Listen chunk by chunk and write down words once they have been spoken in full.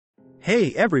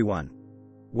Hey everyone!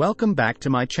 Welcome back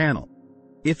to my channel.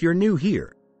 If you're new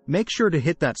here, make sure to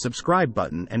hit that subscribe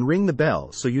button and ring the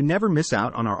bell so you never miss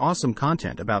out on our awesome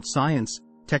content about science,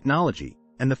 technology,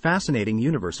 and the fascinating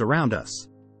universe around us.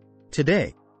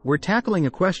 Today, we're tackling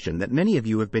a question that many of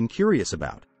you have been curious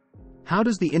about. How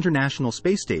does the International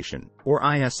Space Station, or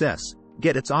ISS,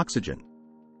 get its oxygen?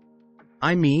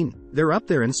 I mean, they're up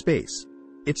there in space.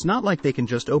 It's not like they can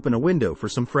just open a window for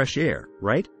some fresh air,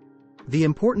 right? The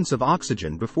importance of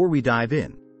oxygen. Before we dive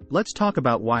in, let's talk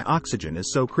about why oxygen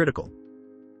is so critical.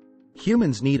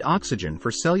 Humans need oxygen for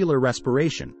cellular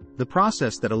respiration, the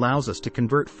process that allows us to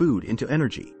convert food into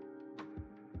energy.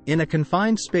 In a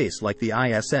confined space like the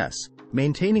ISS,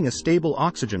 maintaining a stable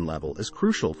oxygen level is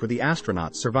crucial for the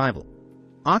astronauts' survival.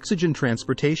 Oxygen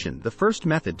transportation. The first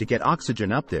method to get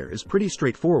oxygen up there is pretty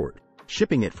straightforward: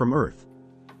 shipping it from Earth.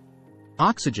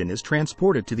 Oxygen is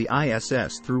transported to the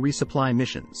ISS through resupply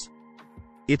missions.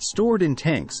 It's stored in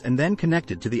tanks and then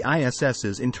connected to the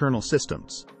ISS's internal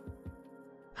systems.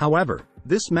 However,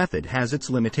 this method has its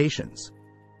limitations.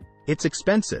 It's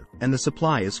expensive, and the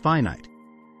supply is finite.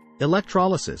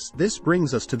 Electrolysis. This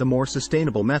brings us to the more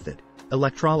sustainable method,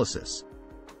 electrolysis.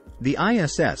 The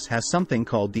ISS has something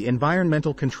called the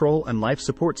Environmental Control and Life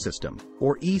Support System,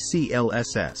 or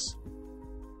ECLSS.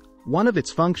 One of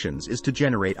its functions is to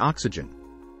generate oxygen.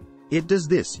 It does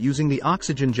this using the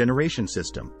Oxygen Generation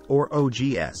System, or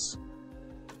OGS.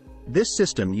 This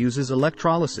system uses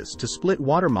electrolysis to split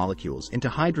water molecules into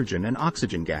hydrogen and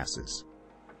oxygen gases.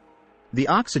 The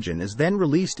oxygen is then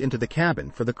released into the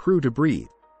cabin for the crew to breathe,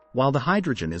 while the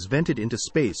hydrogen is vented into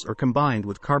space or combined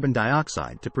with carbon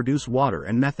dioxide to produce water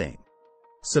and methane.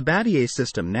 Sabatier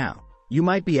System. Now, you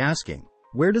might be asking,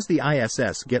 where does the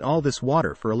ISS get all this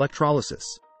water for electrolysis?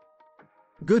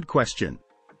 Good question.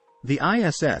 The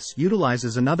ISS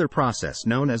utilizes another process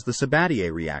known as the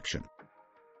Sabatier reaction.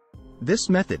 This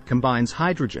method combines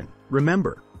hydrogen,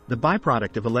 remember, the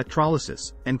byproduct of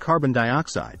electrolysis, and carbon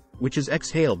dioxide, which is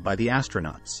exhaled by the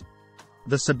astronauts.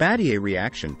 The Sabatier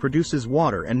reaction produces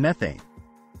water and methane.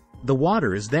 The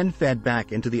water is then fed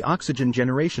back into the oxygen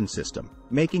generation system,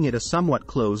 making it a somewhat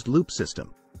closed-loop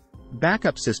system.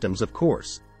 Backup systems. Of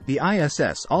course, the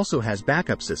ISS also has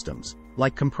backup systems,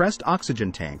 like compressed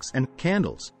oxygen tanks and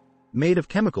candles, made of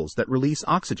chemicals that release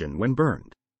oxygen when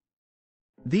burned.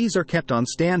 These are kept on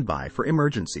standby for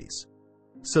emergencies.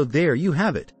 So there you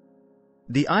have it.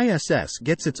 The ISS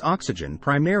gets its oxygen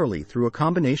primarily through a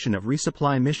combination of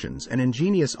resupply missions and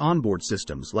ingenious onboard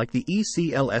systems like the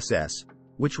ECLSS,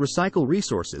 which recycle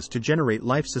resources to generate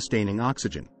life-sustaining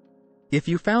oxygen. If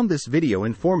you found this video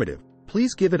informative,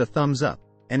 please give it a thumbs up,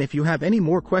 and if you have any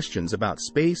more questions about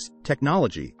space,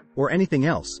 technology, or anything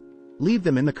else, leave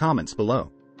them in the comments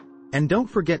below. And don't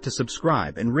forget to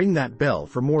subscribe and ring that bell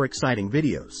for more exciting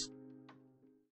videos.